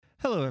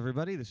Hello,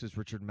 everybody. This is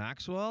Richard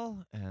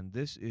Maxwell, and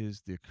this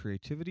is the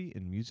Creativity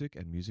in Music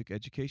and Music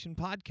Education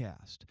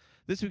podcast.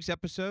 This week's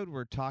episode,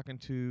 we're talking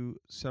to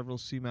several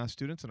CMAS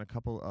students and a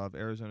couple of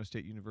Arizona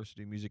State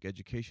University music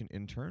education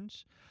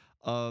interns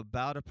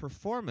about a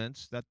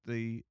performance that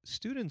the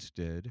students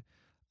did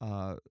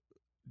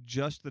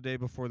just the day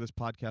before this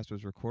podcast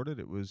was recorded.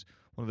 It was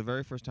one of the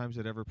very first times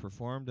they'd ever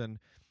performed, and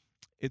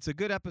it's a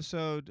good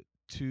episode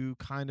to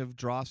kind of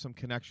draw some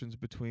connections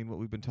between what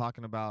we've been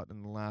talking about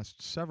in the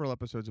last several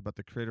episodes about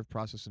the creative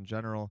process in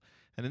general,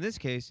 and in this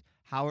case,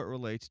 how it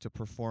relates to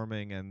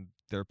performing and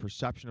their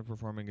perception of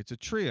performing. It's a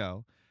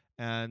trio,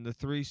 and the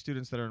three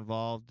students that are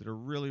involved did a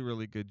really,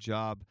 really good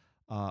job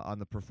on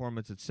the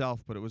performance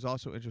itself, but it was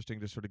also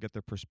interesting to sort of get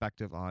their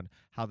perspective on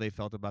how they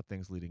felt about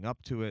things leading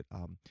up to it,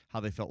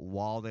 how they felt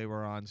while they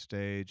were on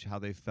stage, how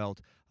they felt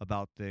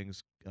about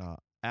things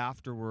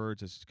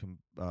afterwards as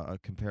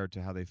compared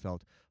to how they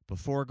felt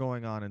before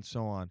going on, and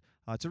so on.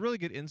 It's a really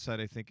good insight,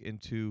 I think,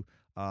 into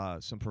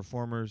some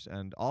performers,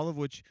 and all of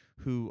which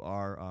who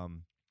are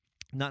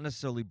not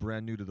necessarily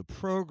brand new to the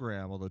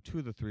program, although two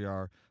of the three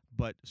are,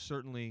 but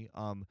certainly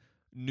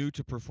new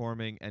to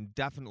performing and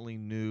definitely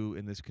new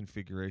in this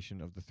configuration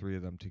of the three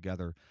of them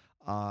together.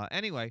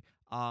 Anyway,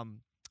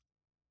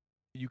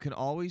 you can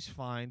always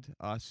find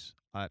us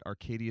at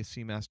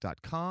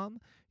arcadiacmass.com.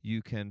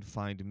 You can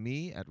find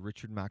me at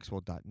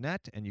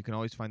richardmaxwell.net, and you can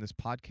always find this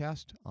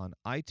podcast on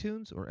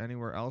iTunes or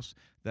anywhere else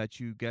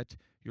that you get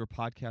your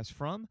podcast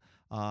from.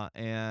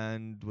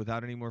 And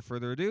without any more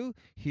further ado,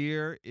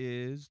 here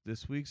is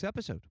this week's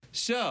episode.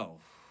 So,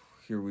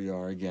 here we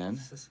are again.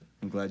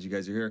 I'm glad you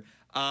guys are here.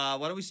 Why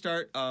don't we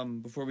start,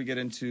 before we get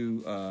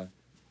into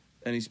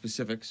any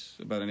specifics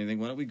about anything,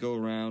 why don't we go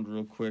around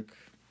real quick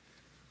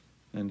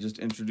and just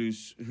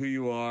introduce who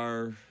you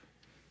are,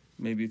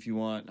 maybe if you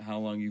want, how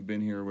long you've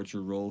been here, what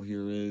your role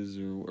here is,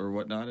 or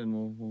whatnot, and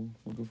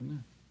we'll go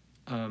from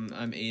there.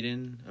 I'm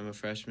Aiden. I'm a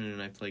freshman,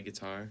 and I play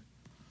guitar.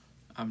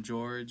 I'm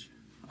George.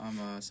 I'm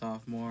a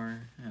sophomore,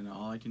 and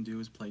all I can do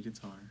is play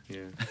guitar.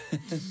 Yeah.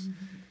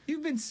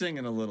 You've been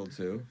singing a little,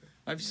 too.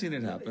 I've seen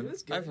it happen. It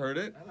was good. I've heard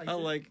it. I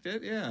liked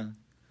it, yeah.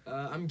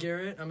 I'm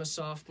Garrett. I'm a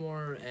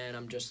sophomore, and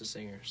I'm just a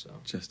singer, so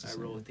I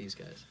roll with these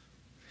guys.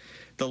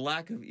 The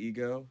lack of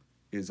ego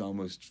is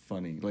almost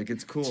funny. Like,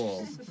 it's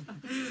cool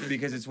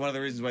because it's one of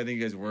the reasons why I think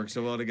you guys work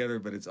so well together,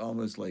 but it's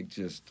almost like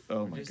just,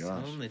 oh my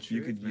gosh. The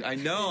truth, I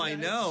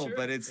know,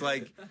 but it's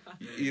like,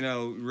 you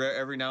know,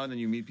 every now and then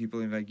you meet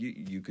people and like,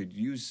 you could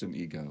use some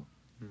ego,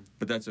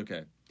 but that's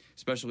okay.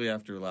 Especially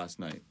after last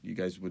night. You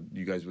guys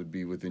would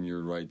be within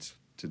your rights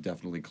to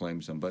definitely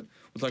claim some, but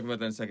we'll talk about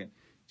that in a second.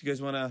 Do you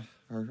guys want to,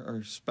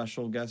 our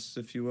special guests,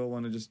 if you will,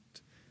 want to just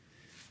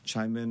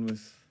chime in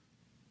with...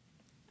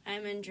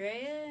 I'm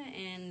Andrea,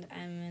 and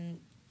I'm an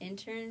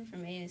intern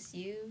from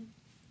ASU.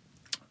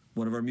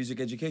 One of our music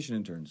education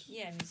interns.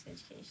 Yeah, music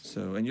education.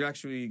 So, and you're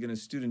actually going to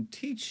student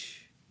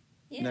teach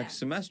next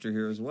semester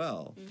here as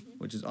well,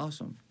 which is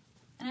awesome.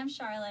 And I'm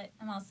Charlotte.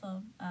 I'm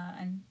also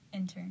an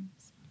intern.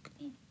 So,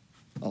 yeah.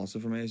 Also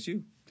from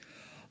ASU.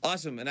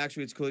 Awesome. And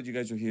actually, it's cool that you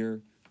guys are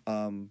here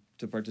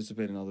to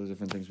participate in all the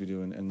different things we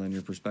do and lend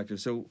your perspective.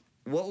 So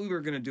what we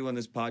were going to do on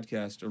this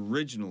podcast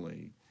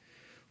originally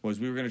was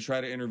we were going to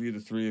try to interview the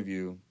three of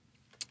you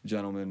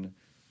gentlemen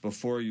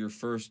before your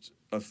first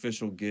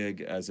official gig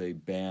as a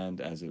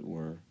band, as it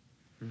were.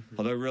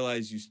 Although I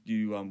realize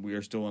we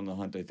are still on the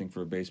hunt, I think,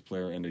 for a bass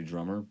player and a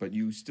drummer, but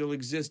you still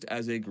exist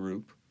as a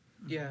group.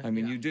 Yeah. I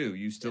mean, you do.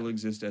 You still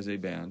exist as a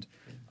band.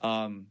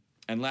 And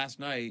last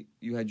night,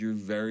 you had your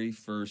very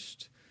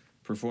first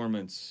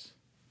performance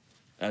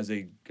as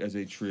a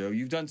trio.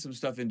 You've done some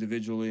stuff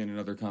individually and in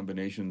other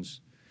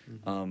combinations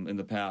in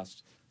the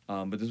past,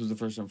 but this was the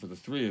first time for the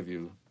three of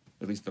you,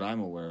 at least that I'm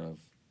aware of,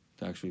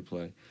 to actually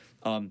play.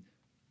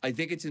 I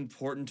think it's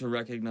important to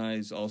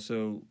recognize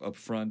also up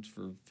front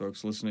for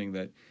folks listening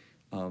that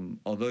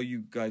although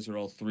you guys are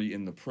all three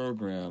in the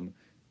program,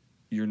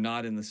 you're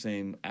not in the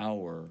same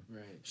hour.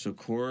 Right. So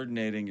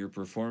coordinating your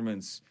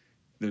performance,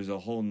 there's a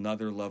whole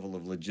nother level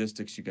of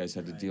logistics you guys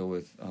had to deal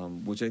with,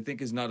 which I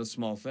think is not a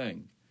small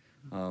thing.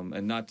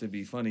 And not to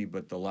be funny,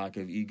 but the lack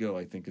of ego,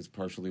 I think, is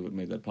partially what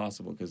made that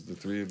possible, because the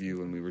three of you,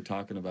 when we were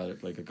talking about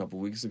it like a couple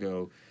weeks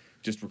ago,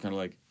 just were kind of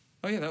like,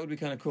 oh, yeah, that would be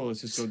kind of cool.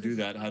 Let's just go do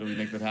that. How do we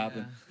make that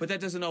happen? Yeah. But that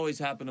doesn't always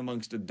happen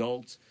amongst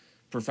adult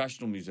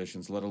professional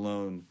musicians, let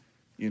alone,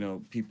 you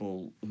know,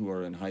 people who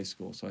are in high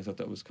school. So I thought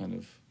that was kind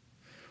of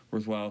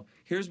worthwhile.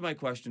 Here's my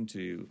question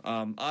to you.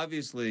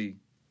 Obviously,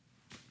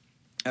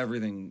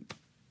 everything,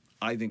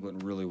 I think,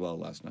 went really well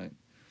last night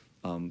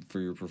for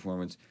your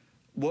performance.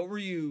 What were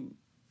you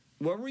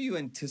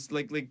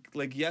anticipating,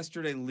 like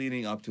yesterday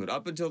leading up to it,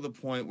 up until the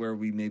point where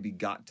we maybe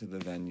got to the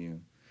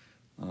venue?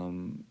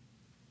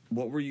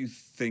 What were you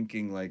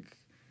thinking, like,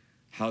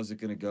 how's it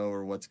going to go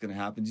or what's going to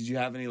happen? Did you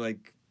have any,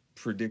 like,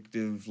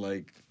 predictive,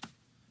 like,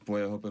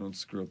 boy, I hope I don't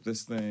screw up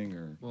this thing,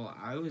 or... Well,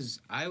 I was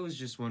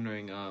just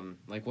wondering,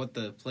 like, what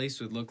the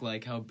place would look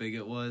like, how big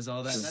it was,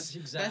 all that.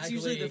 That's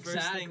usually the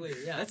first thing.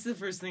 Yeah. That's the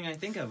first thing I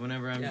think of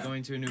whenever I'm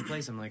going to a new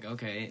place. I'm like,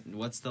 okay,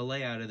 what's the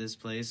layout of this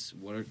place?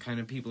 What kind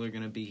of people are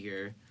going to be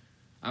here?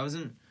 I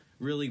wasn't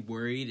really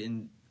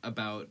worried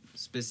about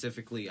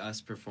specifically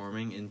us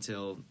performing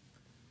until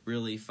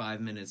really 5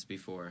 minutes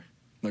before.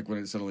 Like when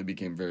it suddenly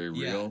became very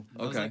real?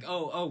 I was like,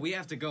 oh, we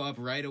have to go up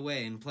right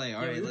away and play.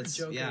 All right, let's...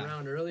 We were joking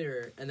around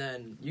earlier, and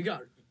then you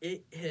got...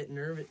 It hit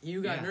nervous.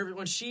 You got nervous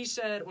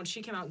when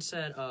she came out and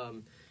said,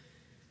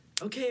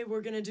 okay,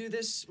 we're going to do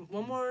this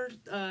one more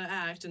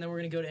act, and then we're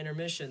going to go to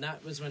intermission.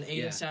 That was when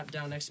Aiden sat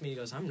down next to me. He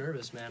goes, I'm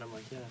nervous, man. I'm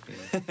like,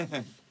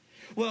 yeah.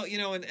 Well, you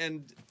know,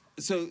 and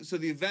so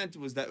the event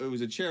was that it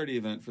was a charity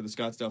event for the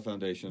Scottsdale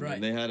Foundation. Right.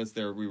 And they had us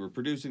there. We were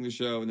producing the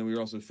show, and then we were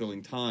also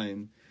filling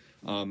time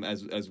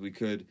as we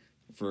could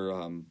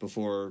for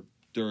before,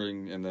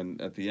 during, and then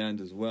at the end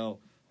as well.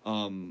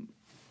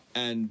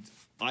 And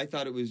I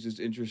thought it was just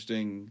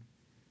interesting,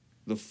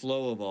 the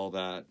flow of all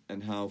that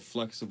and how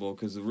flexible,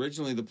 because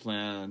originally the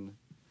plan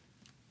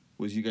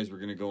was you guys were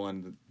going to go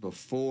on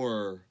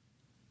before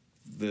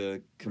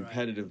the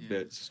competitive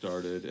bit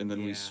started, and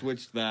then we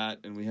switched that,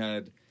 and we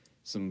had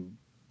some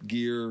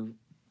gear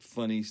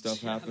funny stuff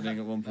happening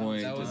at one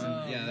point. That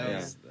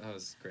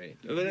was great.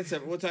 But that's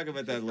we'll talk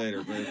about that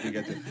later. But if we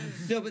get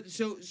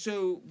to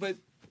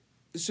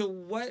so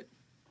what?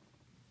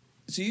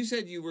 So you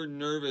said you were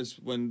nervous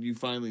when you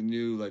finally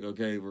knew, like,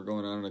 okay, we're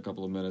going on in a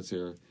couple of minutes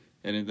here,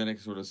 and then it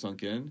sort of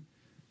sunk in.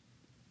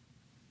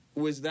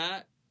 Is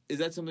that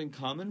something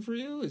common for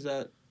you? Is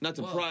that not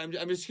to pry? I'm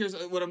just curious.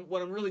 What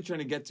I'm really trying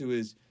to get to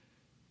is,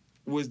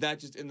 was that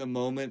just in the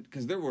moment?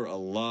 Because there were a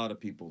lot of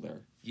people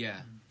there.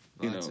 Yeah.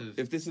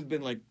 If this had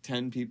been like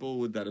 10 people,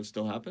 would that have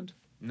still happened?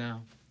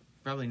 No,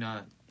 probably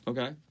not.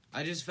 Okay.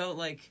 I just felt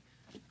like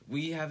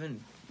we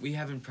haven't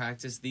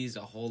practiced these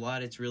a whole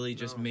lot. It's really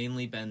just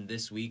mainly been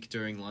this week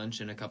during lunch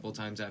and a couple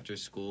times after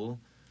school.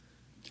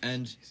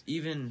 And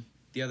even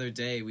the other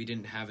day, we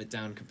didn't have it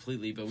down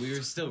completely, but we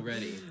were still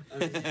ready.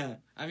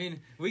 I mean,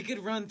 we could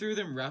run through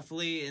them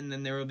roughly, and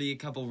then there would be a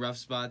couple rough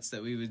spots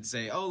that we would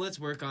say, oh, let's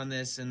work on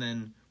this, and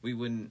then we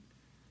wouldn't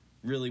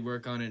really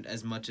work on it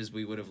as much as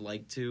we would have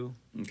liked to.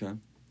 Okay.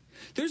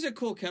 There's a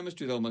cool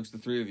chemistry, though, amongst the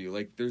three of you.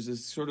 Like, there's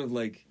this sort of,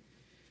 like,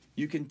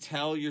 you can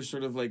tell you're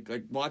sort of, like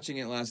watching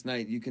it last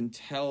night, you can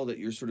tell that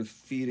you're sort of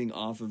feeding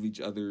off of each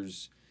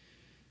other's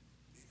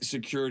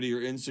security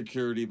or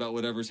insecurity about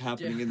whatever's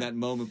happening in that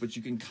moment, but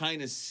you can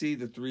kind of see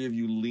the three of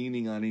you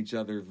leaning on each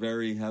other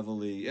very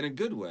heavily, in a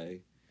good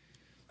way.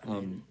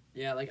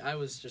 Yeah, like I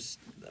was just,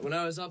 when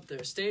I was up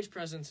there, stage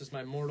presence is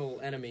my mortal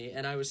enemy,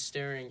 and I was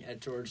staring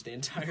at George the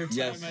entire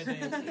time, I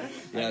think.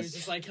 I was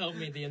just like, help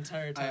me the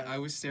entire time. I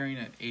was staring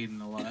at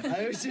Aiden a lot.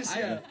 I was just,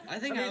 I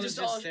think I was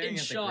just staring in at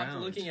the shock,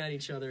 ground. looking at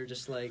each other,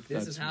 just like,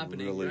 this is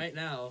happening really right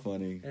now.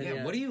 Funny.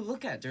 And what do you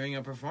look at during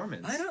a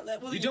performance? I don't,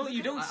 well,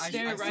 you don't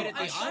stare right at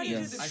the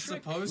audience. I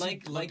suppose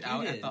look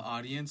out at the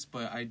audience,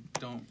 but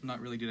I'm not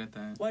really good at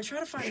that. Well, I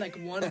try to find like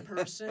one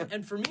person,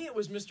 and for me it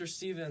was Mr.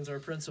 Stevens, our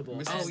principal.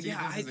 Oh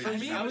yeah, for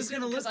me I was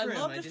gonna look for him. I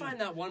love to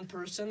find that one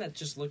person that's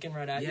just looking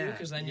right at you,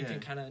 because then you can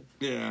kind of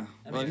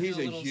well, he's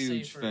a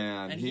huge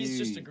fan, and he's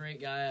just a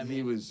great guy. I mean,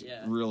 he was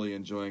really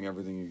enjoying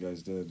everything you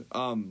guys did.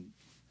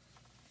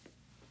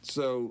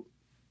 So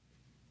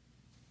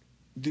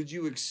did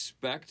you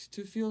expect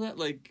to feel that?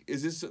 Like,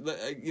 is this,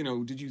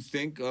 did you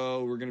think,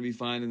 oh, we're going to be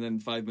fine, and then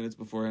 5 minutes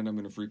beforehand I'm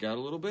going to freak out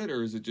a little bit?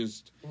 Or is it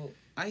just... Well,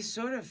 I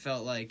sort of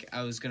felt like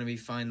I was going to be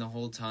fine the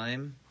whole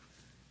time,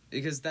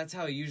 because that's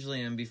how I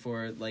usually am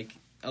before, like,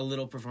 a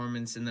little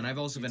performance, and then I've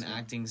also been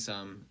acting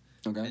some.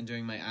 Okay. And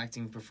during my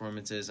acting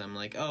performances, I'm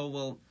like, oh,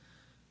 well,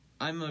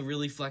 I'm a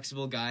really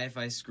flexible guy. If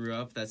I screw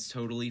up, that's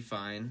totally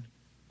fine.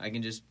 I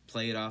can just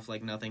play it off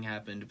like nothing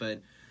happened.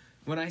 But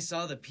when I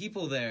saw the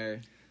people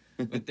there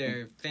with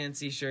their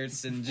fancy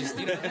shirts and just,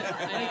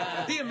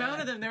 the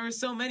amount of them, there were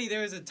so many.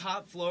 There was a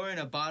top floor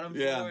and a bottom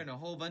floor and a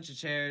whole bunch of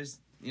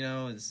chairs.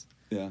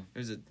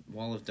 There's a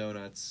wall of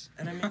donuts.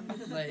 And I mean,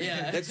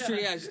 that's true.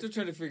 Yeah, I'm still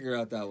trying to figure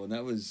out that one.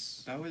 That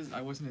was.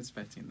 I wasn't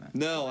expecting that.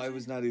 No, I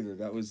was not either.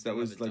 That was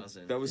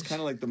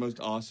kind of like the most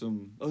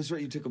awesome. Oh, that's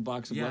right. You took a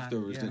box of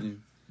leftovers, didn't you?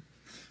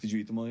 Did you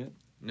eat them all yet?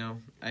 No,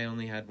 I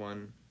only had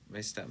one. My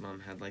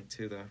stepmom had like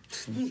 2 though.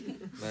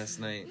 Last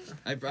night,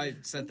 I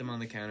set them on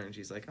the counter, and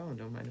she's like, "Oh,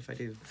 don't mind if I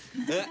do."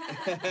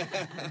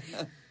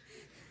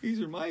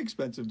 These are my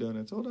expensive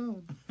donuts. Hold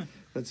on.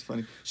 That's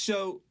funny.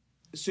 So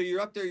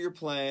you're up there, you're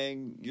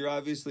playing, you're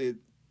obviously...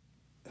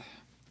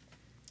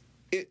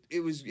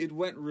 It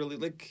went really...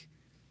 Like,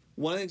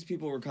 one of the things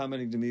people were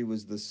commenting to me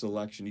was the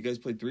selection. You guys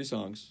played 3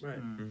 songs. Right.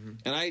 Mm-hmm.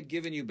 And I had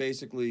given you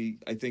basically,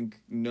 I think,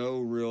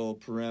 no real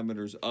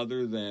parameters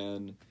other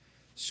than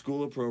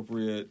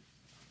school-appropriate,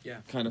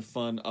 kind of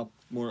fun,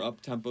 more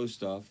up-tempo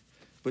stuff.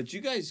 But you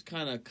guys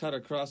kind of cut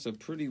across a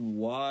pretty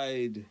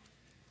wide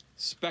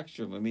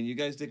spectrum. I mean, you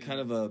guys did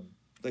kind of a...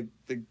 Like,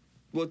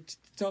 Well,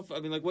 I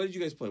mean, like, what did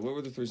you guys play? What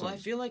were the three songs? Well, I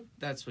feel like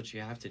that's what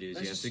you have to do. Is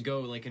That's you have just- to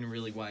go like in a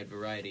really wide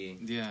variety.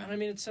 Yeah. And I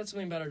mean, it said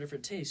something about our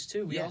different tastes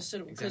too. We Yeah, all said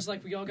because exactly.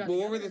 like we all got. Well,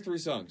 what were together the three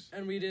songs?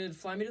 And we did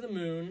 "Fly Me to the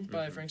Moon"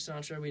 by Mhm. Frank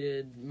Sinatra. We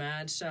did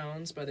 "Mad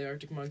Sounds" by the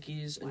Arctic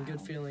Monkeys and Wow.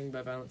 "Good Feeling"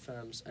 by Violent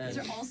Femmes. And These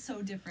are all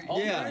so different. all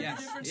Yeah. very Yes,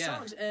 different yeah.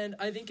 songs, and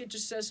I think it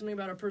just says something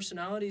about our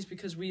personalities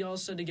because we all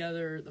said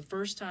together the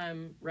first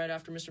time right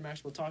after Mr.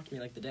 Maxwell talked to me,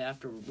 like the day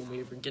after when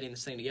we were getting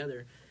this thing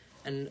together,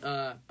 and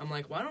I'm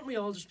like, why don't we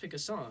all just pick a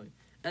song?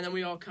 And then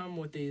we all come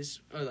with these,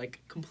 like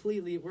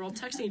completely. We're all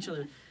texting each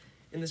other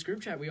in this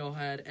group chat we all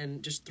had,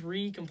 and just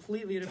three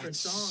completely different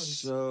songs.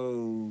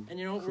 So And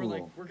you know, we're cool.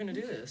 like, we're gonna do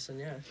this, and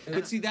yeah.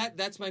 But see,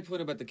 that's my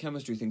point about the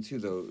chemistry thing too,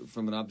 though,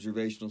 from an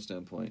observational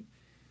standpoint.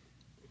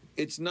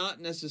 It's not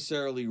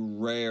necessarily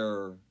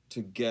rare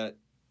to get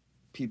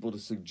people to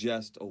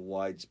suggest a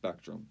wide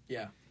spectrum.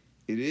 Yeah.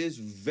 It is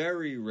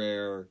very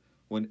rare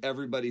when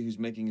everybody who's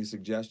making a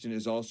suggestion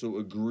is also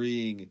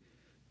agreeing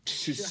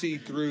to see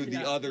through the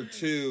Yeah. other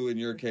two, in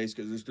your case,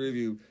 because there's three of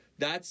you.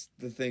 That's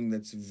the thing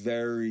that's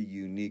very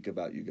unique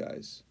about you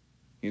guys.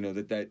 You know,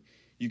 that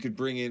you could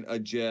bring in a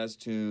jazz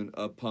tune,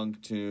 a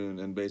punk tune,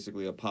 and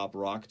basically a pop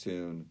rock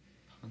tune.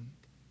 Punk?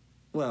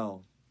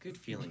 Well, Good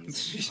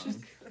feelings in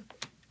punk.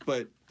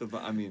 but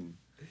I mean,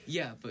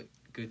 Yeah, but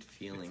good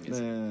feeling is.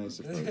 I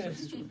suppose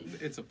that's true.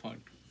 It's a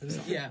punk.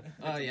 Yeah.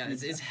 Oh yeah.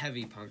 It's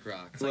heavy punk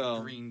rock. It's like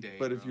Well, Green Day.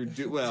 But if bro.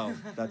 you're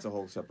that's a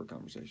whole separate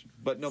conversation.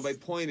 But no, my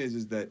point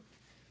is that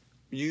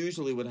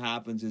usually what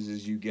happens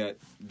is you get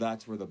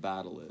that's where the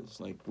battle is.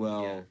 Like,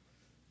 well, Yeah.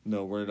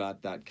 no, we're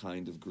not that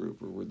kind of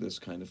group, or we're this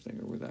kind of thing,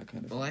 or we're that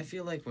kind of. Well, thing. I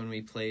feel like when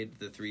we played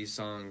the three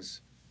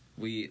songs,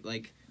 we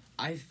like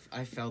I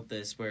felt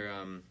this where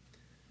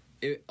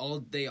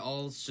they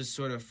all just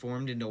sort of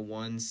formed into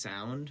one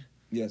sound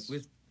Yes.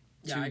 with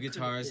Yeah, two I couldn't-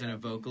 guitars and yeah. a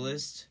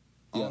vocalist.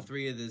 Yeah. All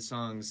three of the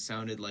songs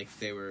sounded like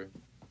they were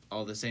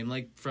all the same,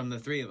 like from the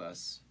three of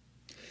us.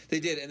 They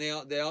did, and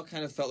they all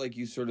kind of felt like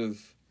you sort of.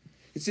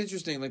 It's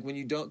interesting, like when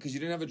you don't, because you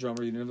didn't have a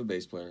drummer, you didn't have a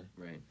bass player,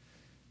 Right.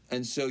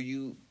 and so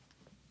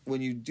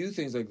when you do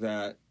things like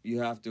that, you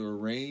have to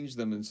arrange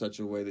them in such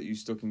a way that you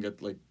still can get,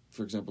 like,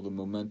 for example, the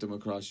momentum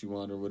across you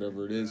want, or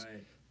whatever it is.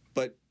 Right.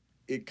 But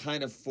it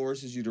kind of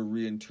forces you to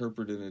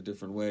reinterpret it in a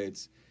different way.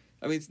 It's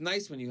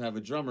nice when you have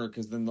a drummer,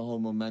 because then the whole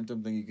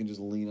momentum thing, you can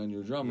just lean on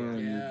your drummer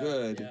and you're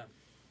good. Yeah.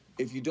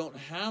 If you don't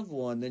have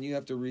one, then you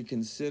have to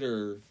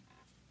reconsider.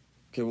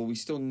 Okay, well, we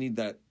still need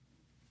that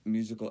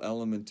musical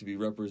element to be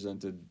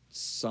represented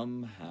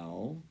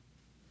somehow,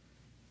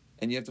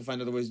 and you have to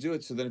find other ways to do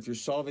it. So then if you're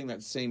solving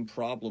that same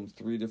problem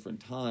three different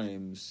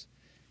times,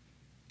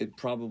 it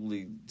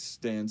probably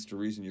stands to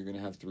reason you're going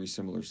to have three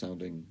similar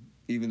sounding,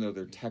 even though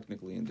they're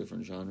technically in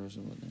different genres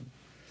and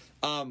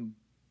whatnot.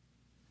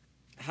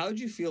 How'd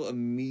you feel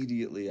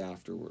immediately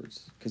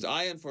afterwards? Because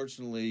I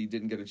unfortunately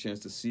didn't get a chance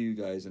to see you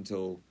guys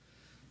until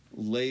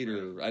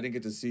later. I didn't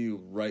get to see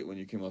you right when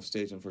you came off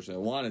stage.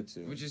 Unfortunately, I wanted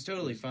to. Which is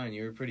totally fine.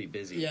 You were pretty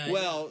busy. Yeah.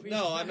 Well, We-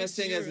 no, I'm not next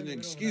saying year as an in the middle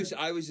of excuse.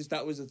 that.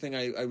 That was the thing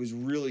I was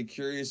really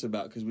curious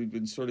about, because we've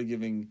been sort of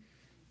giving,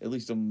 at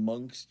least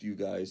amongst you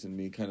guys and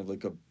me, kind of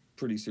like a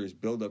pretty serious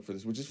build up for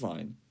this, which is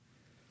fine.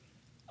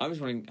 I was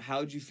wondering,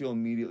 how'd you feel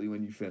immediately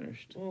when you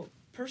finished? Well,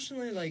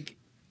 personally, like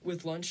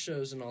with lunch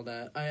shows and all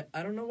that,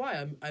 I don't know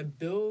why I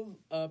build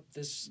up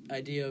this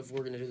idea of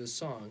we're gonna do this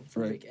song for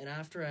a Right. week, and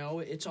after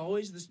it's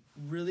always this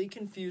really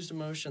confused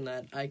emotion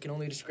that I can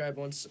only describe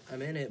once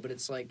I'm in it, but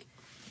it's like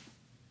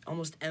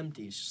almost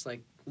empty. It's just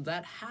like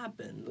that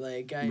happened.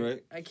 Like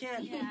Right. I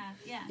can't. Yeah,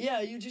 yeah.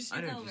 Yeah, you just I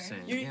know It's what you're over.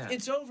 saying. you Yeah.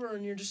 it's over,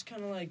 and you're just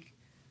kind of like.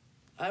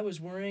 I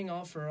was worrying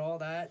for all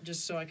that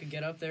just so I could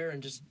get up there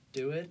and just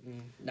do it,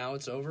 and now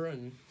it's over,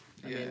 and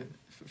I Yeah, mean,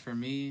 for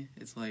me,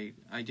 it's like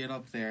I get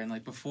up there and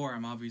like before,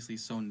 I'm obviously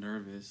so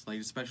nervous.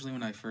 Like especially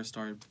when I first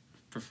started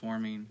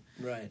performing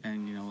right.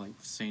 and like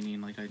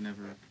singing like I'd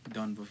never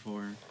done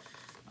before.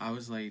 I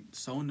was like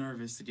so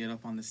nervous to get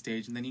up on the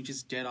stage, and then you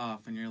just get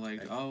off and you're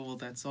like, oh well,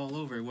 that's all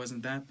over. It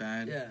wasn't that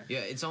bad. Yeah. Yeah,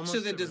 it's almost. So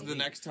then, a does the relief.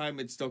 next time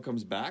it still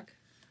comes back?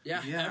 Yeah,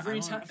 Yeah, every I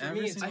want time for every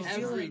me, it's single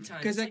every time. time.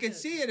 Because It's I like could a-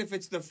 see it if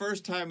it's the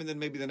first time, and then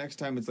maybe the next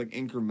time it's like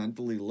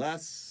incrementally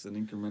less and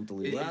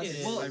incrementally It less.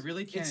 is. Well, I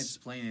really can't It's-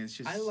 explain it. It's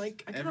just I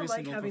kind every of like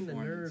single having the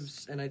performance.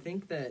 nerves, and I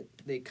think that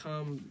they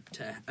come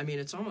to. I mean,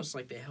 it's almost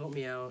like they help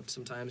me out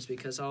sometimes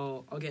because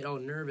I'll get all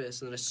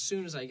nervous, and then as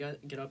soon as I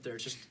get up there,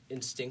 it's just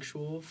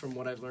instinctual from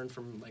what I've learned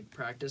from like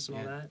practice and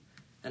all Yeah.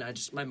 that.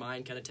 And my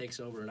mind kind of takes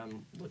over, and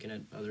I'm looking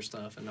at other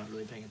stuff and not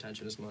really paying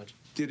attention as much.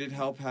 Did it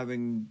help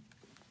having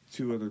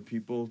two other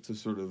people to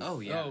sort of? Oh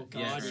yeah. Oh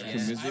God, sure. yes.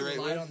 I Commiserate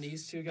relied with? on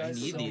these two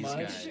guys need so these much.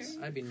 guys.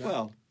 I'd be nuts.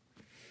 Well,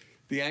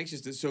 the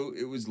anxiousness. So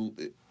it was.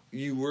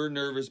 You were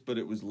nervous, but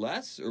it was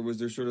less, or was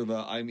there sort of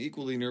a? I'm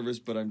equally nervous,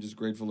 but I'm just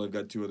grateful I've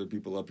got two other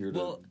people up here to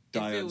Well,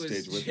 die if it on was,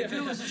 stage with. if me.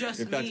 it was just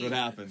If that's me, what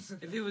happens.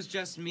 If it was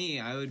just me,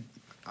 I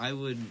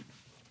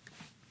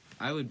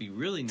would be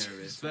really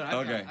nervous. But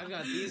Okay. I've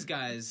got these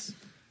guys.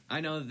 I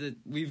know that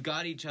we've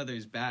got each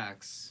other's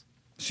backs.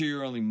 So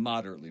you're only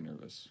moderately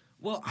nervous.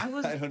 Well, I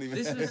was. I don't even-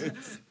 This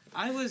was.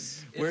 I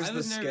was Where's I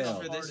was the nervous scale?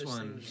 for this Hardest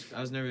one. thing to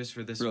I was nervous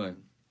for this Really?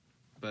 one.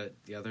 But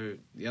the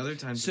other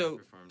times So, we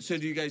performed. so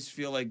do you guys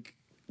feel like,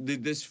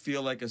 did this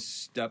feel like a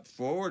step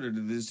forward, or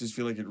did this just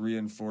feel like it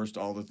reinforced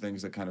all the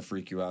things that kind of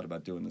freak you out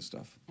about doing this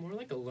stuff? More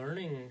like a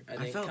learning, I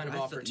think, felt- kind of I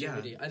felt-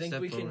 opportunity. yeah, I think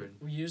step we forward.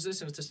 can use this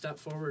and it's a step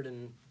forward,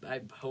 and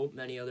I hope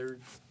many other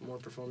more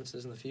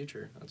performances in the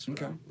future. That's what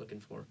Okay. I'm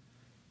looking for.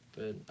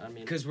 But I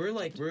mean, Because we're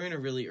in a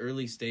really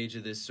early stage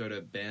of this sort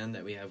of band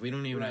that we have. We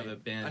don't even Right. have a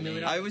band I mean, we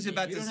name. don't- I was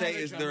about We to don't say, have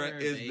a is there drummer or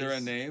is there a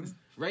bass. name?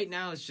 Right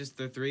now, it's just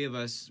the three of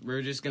us.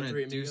 We're just The gonna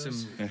three do amigos.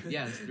 some.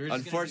 Yeah, we're just gonna do some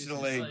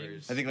Unfortunately,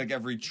 covers. I think like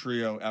every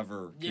trio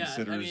ever Yeah, I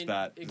considers mean,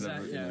 that.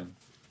 exactly, you yeah. know.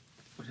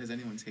 But has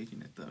anyone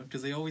taken it though?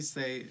 Because they always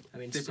say I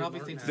mean, they Steve probably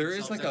Martin think has There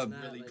is themselves like as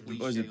a- really what cliche.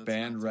 What is it? let's not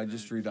do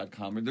that.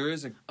 Bandregistry.com. There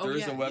is a Oh, there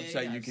is yeah, a yeah, website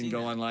yeah, you I've can seen go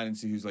that. online and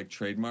see who's like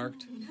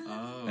trademarked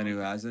Oh. and who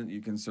hasn't.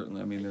 You can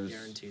certainly. I mean, there's.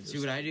 guaranteed. See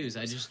what I do is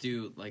I just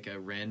do like a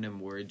random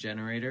word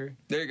generator,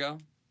 There you go.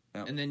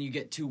 and then you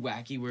get two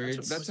wacky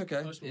words. That's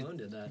okay. Post Malone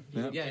did that.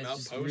 Yeah. Yeah, Came it's out,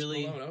 just Post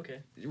really- Malone, okay.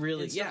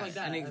 Really, and stuff yeah, like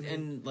that. and, I mean-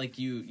 and like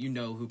you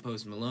know who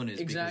Post Malone is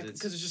Exactly,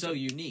 because 'cause it's it's just so a-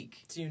 unique.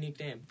 It's a unique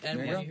name, and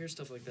There you when go. you hear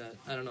stuff like that,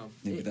 I don't know.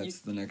 Maybe It-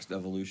 that's the next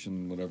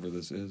evolution, whatever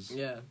this is.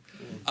 yeah.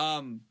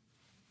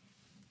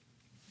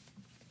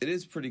 It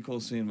is pretty cool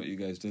seeing what you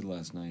guys did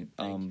last night.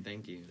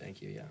 Thank you.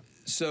 Thank you. Yeah.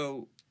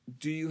 So,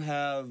 do you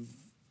have,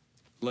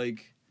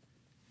 like,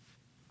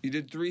 you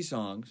did 3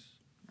 songs.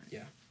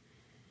 Yeah.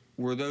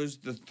 Were those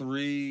the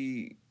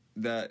 3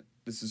 that,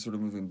 this is sort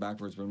of moving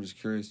backwards, but I'm just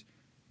curious,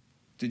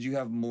 did you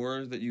have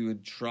more that you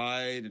had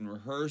tried and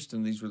rehearsed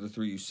and these were the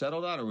 3 you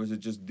settled on, or was it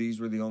just these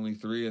were the only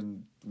 3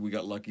 and we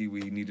got lucky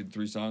we needed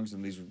 3 songs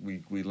and these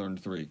we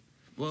learned 3?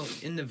 Well,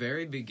 in the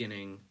very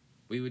beginning,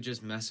 we would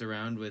just mess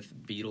around with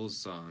Beatles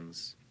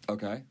songs.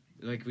 Okay.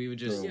 Like we would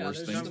just The Yeah, worst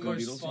they're things just the about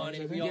most Beatles fun, songs,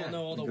 I and we think? all Yeah.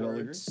 know all the We could all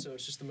words, so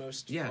it's just the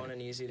most Yeah. fun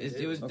and easy to It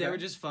do. was. They Okay. were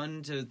just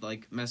fun to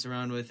like mess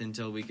around with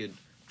until we could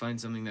find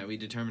something that we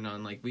determined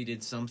on. Like we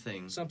did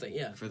something Something,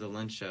 yeah. for the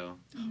lunch show.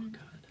 Oh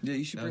God. Yeah,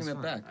 you should That bring was that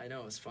fun. back. I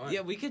know, it's fun.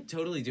 Yeah, we could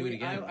totally do it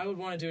again. I would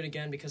want to do it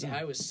again because Yeah.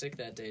 I was sick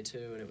that day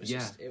too, and it was Yeah.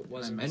 just it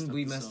wasn't. messed and up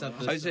we the messed up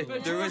solo. the I was saying,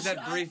 solo. there was that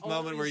I brief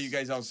moment where always- you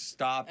guys all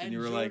stopped and and you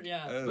were George- like,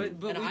 yeah. oh. But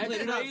and we I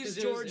played it up praised 'cause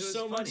it George was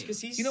so much funny.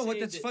 because he You know what?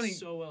 saved That's it funny.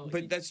 so well.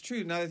 But that's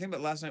true. Now that I think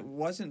about last night,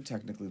 wasn't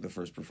technically the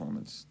first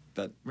performance.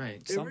 That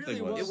Right. something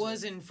really was. It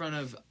was in front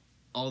of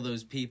all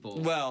those people.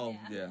 Well,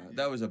 Yeah. yeah,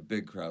 that was a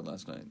big crowd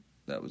last night.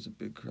 That was a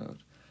big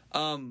crowd.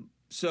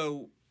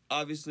 So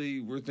obviously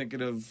we're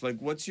thinking of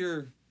like, what's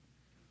your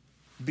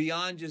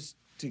beyond just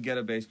to get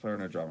a bass player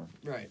and a drummer?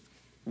 right.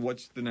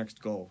 What's the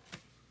next goal?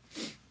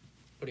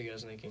 What are you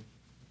guys thinking?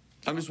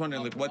 I'm just wondering,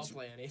 I'll, like, what's I'll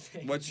play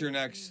anything. what's your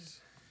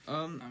next?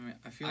 I mean,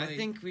 I feel I like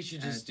think we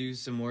should just at- do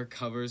some more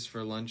covers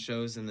for lunch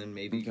shows and then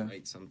maybe Okay.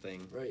 write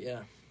something. Right.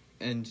 Yeah.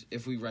 And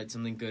if we write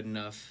something good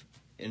enough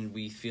and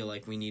we feel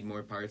like we need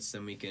more parts,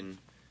 then we can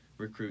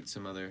recruit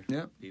some other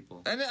Yeah.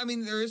 people. And I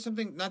mean, there is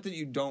something. Not that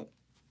you don't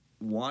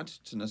want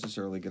to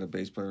necessarily get a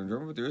bass player and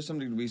drummer, but there is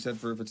something to be said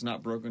for if it's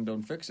not broken,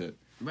 don't fix it.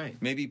 Right.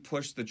 Maybe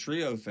push the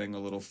trio thing a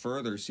little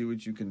further, see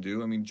what you can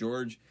do. I mean,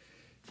 George,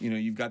 you know,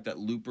 you've got that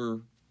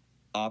looper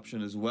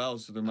option as well,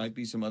 so there might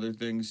be some other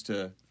things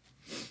to,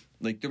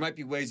 like, there might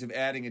be ways of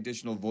adding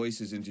additional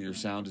voices into your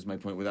sound, is my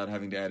point, without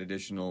having to add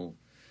additional,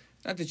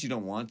 not that you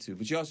don't want to,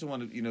 but you also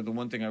want to, you know, the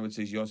one thing I would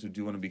say is you also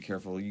do want to be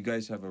careful. You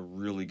guys have a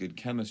really good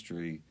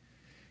chemistry.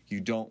 You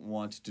don't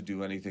want to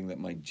do anything that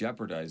might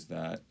jeopardize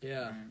that,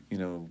 Yeah. you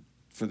know,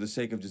 for the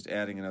sake of just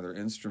adding another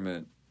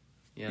instrument.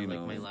 Yeah, You like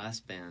know. my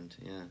last band.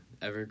 Yeah.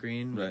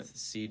 Evergreen Right. with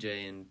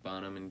CJ and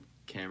Bonham and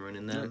Cameron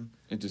in them.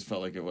 It just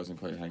felt like it wasn't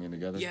quite hanging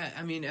together. Yeah,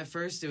 I mean, at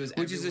first it was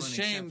Which is a everyone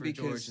shame except for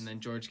because- George, and then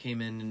George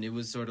came in, and it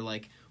was sort of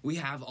like we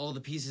have all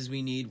the pieces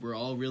we need. We're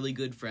all really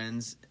good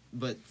friends,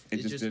 but It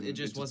it just just didn't- it just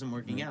it just- wasn't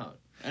working yeah. out.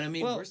 And I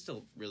mean, Well- we're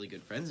still really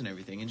good friends and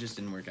everything. It just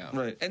didn't work out.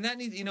 Right. And that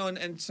needs, you know,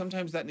 and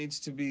sometimes that needs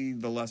to be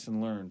the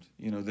lesson learned,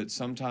 you know, that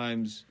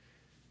sometimes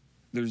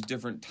there's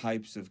different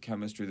types of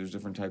chemistry, there's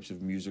different types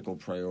of musical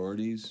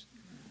priorities.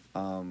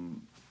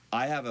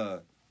 I have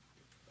a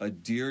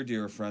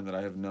dear friend that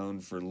I have known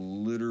for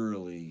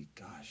literally,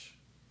 gosh,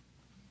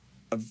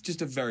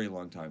 just a very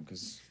long time,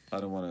 because I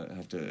don't want to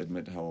have to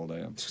admit how old I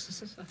am,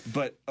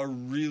 but a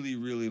really,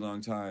 really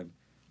long time.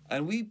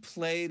 And we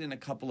played in a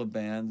couple of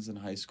bands in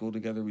high school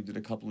together. We did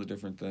a couple of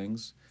different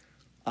things.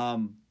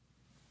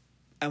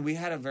 And we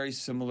had a very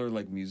similar,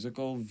 like,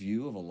 musical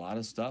view of a lot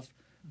of stuff,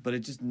 but it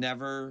just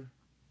never,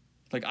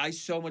 like, I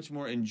so much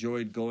more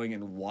enjoyed going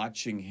and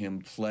watching him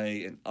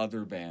play in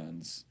other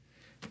bands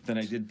than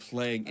I did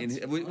playing in,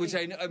 That's which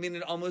funny. I mean,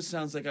 it almost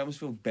sounds like I almost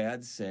feel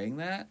bad saying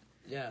that.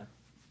 Yeah.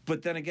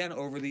 But then again,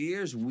 over the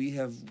years, we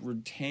have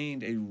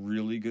retained a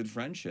really good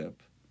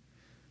friendship.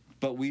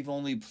 But we've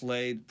only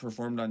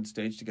performed on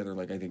stage together,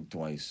 like, I think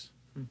twice.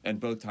 And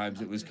both times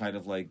it was kind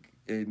of, like,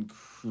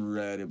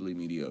 incredibly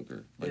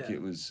mediocre. Like, Yeah.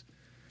 it was,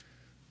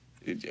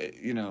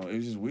 you know, it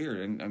was just weird.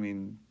 And, I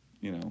mean,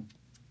 you know,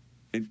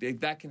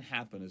 that can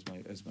happen is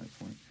my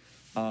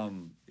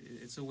point.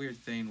 It's a weird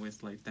thing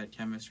with like that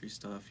chemistry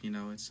stuff. You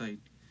know, it's like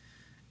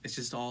it's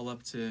just all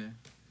up to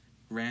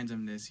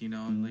randomness, you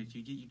know, Mm-hmm. like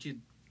you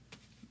could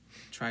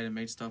try to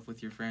make stuff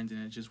with your friends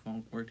and it just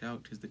won't work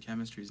out because the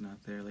chemistry's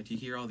not there. Like you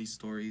hear all these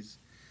stories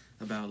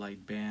about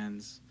like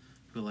bands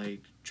who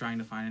like trying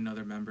to find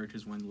another member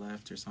because one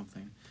left or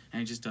something,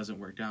 and it just doesn't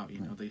work out. You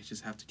know, they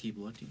just have to keep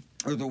looking.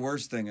 Or the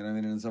worst thing, and I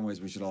mean, in some ways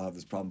we should all have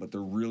this problem, but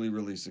they're really,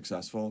 really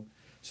successful.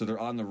 So they're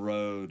on the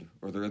road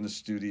or they're in the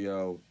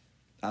studio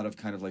out of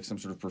kind of like some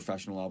sort of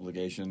professional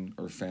obligation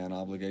or fan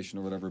obligation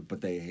or whatever, but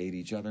they hate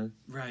each other.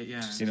 Right?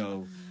 Yeah. You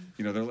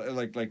know, they're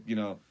like you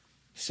know,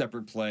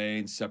 separate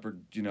planes, separate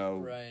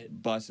Right.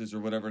 buses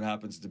or whatever it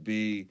happens to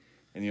be,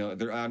 and you know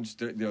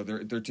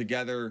they're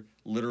together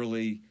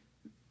literally.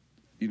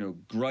 You know,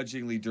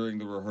 grudgingly during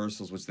the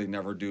rehearsals, which they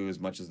never do as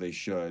much as they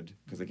should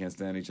because they can't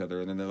stand each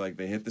other. And then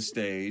they hit the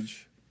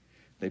stage,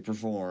 they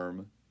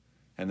perform,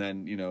 and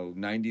then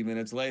 90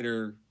 minutes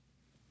later,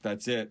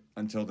 that's it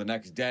until the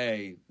next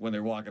day when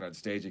they're walking on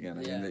stage again.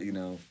 I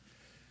mean,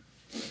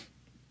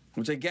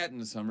 which I get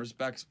in some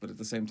respects, but at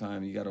the same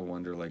time, you got to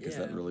wonder, like, is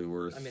that really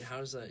worth? I mean, how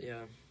does that?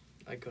 Yeah,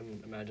 I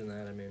couldn't imagine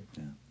that. I mean,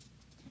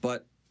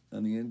 But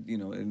in the end,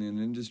 in an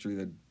industry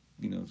that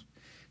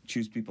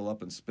chews people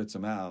up and spits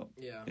them out.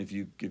 Yeah. If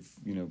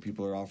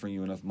people are offering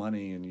you enough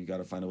money and you got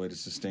to find a way to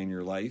sustain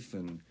your life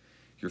and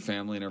your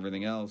family and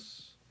everything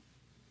else,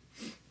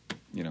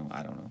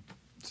 I don't know.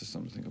 It's just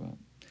something to think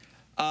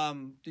about.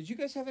 Did you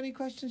guys have any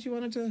questions you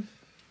wanted to?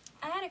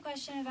 I had a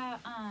question about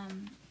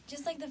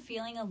just like the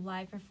feeling of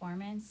live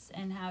performance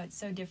and how it's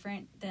so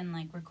different than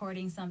like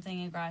recording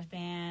something in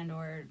GarageBand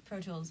or Pro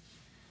Tools.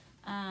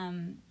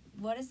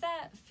 What does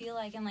that feel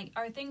like? And like,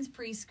 are things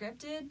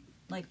pre-scripted,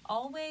 like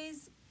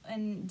always?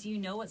 And do you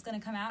know what's going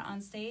to come out on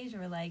stage?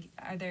 Or like,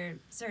 are there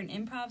certain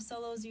improv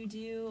solos you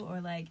do?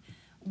 Or like,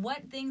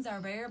 what things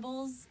are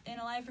variables in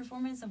a live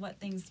performance and what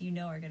things do you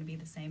know are going to be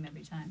the same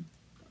every time?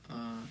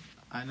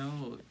 I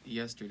know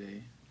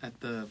yesterday at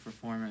the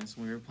performance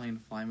when we were playing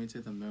Fly Me to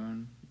the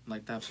Moon,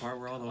 like that part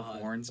where all the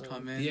horns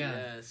come in.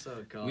 Yeah.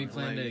 so God. We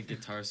planned a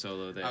guitar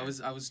solo there.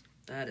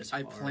 That is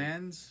I hard.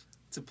 planned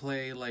to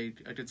play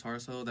like a guitar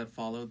solo that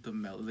followed the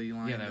melody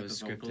line. Yeah, that of was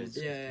the scripted. vocals.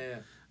 Yeah.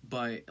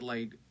 But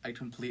like I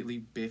completely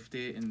biffed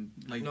it and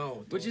like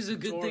No. Which is a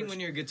good thing Doors. when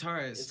you're a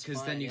guitarist, It's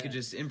because then fine, you could yeah.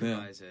 just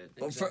improvise it.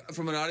 Well,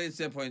 from an audience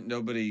standpoint,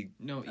 nobody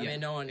No, I yeah, mean,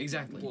 no one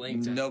exactly.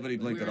 blinked. Nobody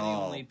blinked we at were all.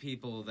 the only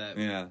people that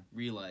Yeah.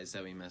 realized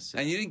that we messed it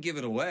And up. you didn't give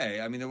it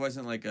away. I mean, there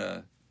wasn't like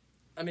a.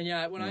 I mean,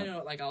 yeah. When I Yeah.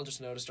 know, like, I'll just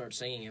know to start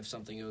singing if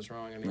something goes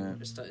wrong. I mean,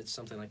 Yeah. it's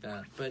something like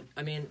that. But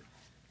I mean,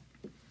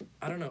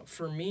 I don't know.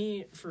 For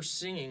me, for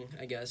singing,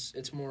 I guess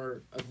it's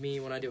more of me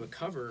when I do a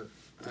cover.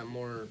 I'm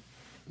more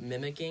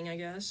mimicking, I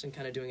guess, and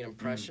kind of doing an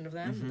impression of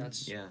them. Mhm.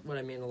 That's Yeah. what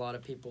I mean. A lot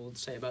of people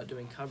say about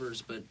doing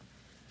covers, but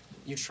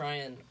you try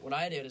and what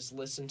I did is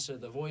listen to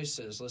the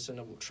voices,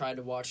 try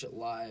to watch it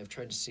live,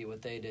 try to see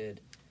what they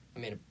did. I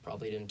mean, I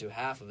probably didn't do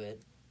half of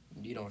it.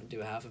 You don't do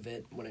half of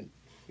it when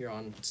you're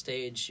on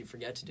stage. You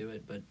forget to do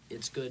it, but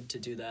it's good to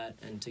do that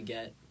and to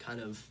get kind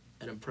of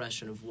an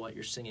impression of what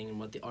you're singing and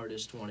what the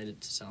artist wanted it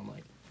to sound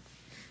like.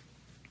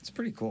 It's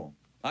pretty cool.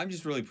 I'm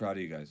just really proud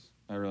of you guys.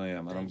 I really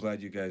am, and I'm Thank you.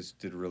 glad you guys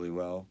did really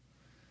well.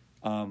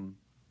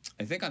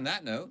 I think on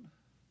that note,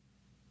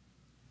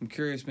 I'm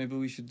curious. Maybe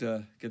we should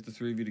get the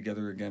three of you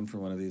together again for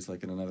one of these,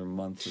 like in another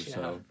month or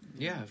so,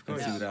 Yeah, of and course.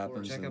 see Yeah, what of happens.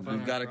 course. Check And up on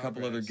we've our got a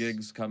couple other progress.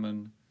 gigs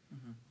coming.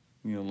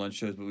 Lunch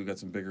shows, but we've got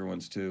some bigger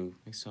ones too.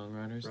 Like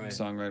songwriters. Right.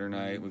 Songwriter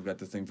night. We've got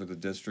the thing for the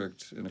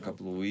district in a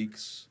couple of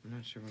weeks, I'm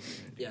not sure what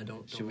we're gonna do. Yeah,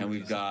 don't. Should we and do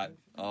we've got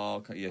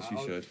all. Yes, you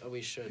should.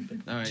 We should.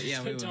 But All right,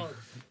 yeah, we will. don't.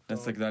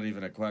 That's like not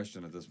even a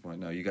question at this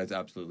point. No, you guys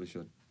absolutely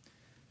should.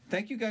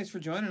 Thank you guys for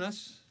joining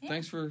us. Yeah.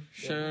 Thanks for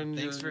sharing.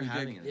 Thanks for your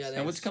having gig. us. Yeah, And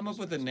let's thanks. come up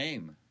with a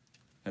name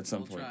at some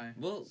we'll point. try.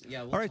 Well,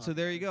 yeah. We'll All right, so talk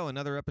there about you go.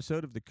 Another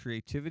episode of the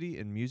Creativity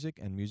in Music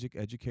and Music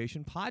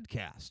Education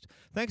podcast.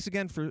 Thanks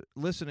again for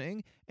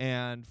listening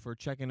and for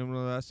checking in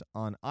with us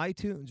on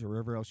iTunes or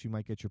wherever else you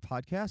might get your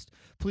podcast.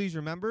 Please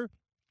remember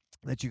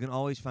that you can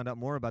always find out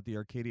more about the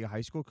Arcadia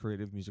High School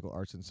Creative Musical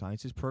Arts and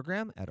Sciences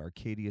program at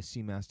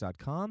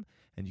arcadiacmass.com,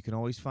 and you can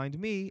always find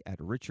me at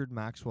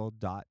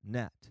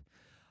richardmaxwell.net.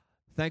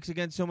 Thanks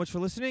again so much for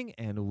listening,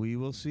 and we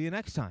will see you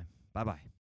next time. Bye-bye.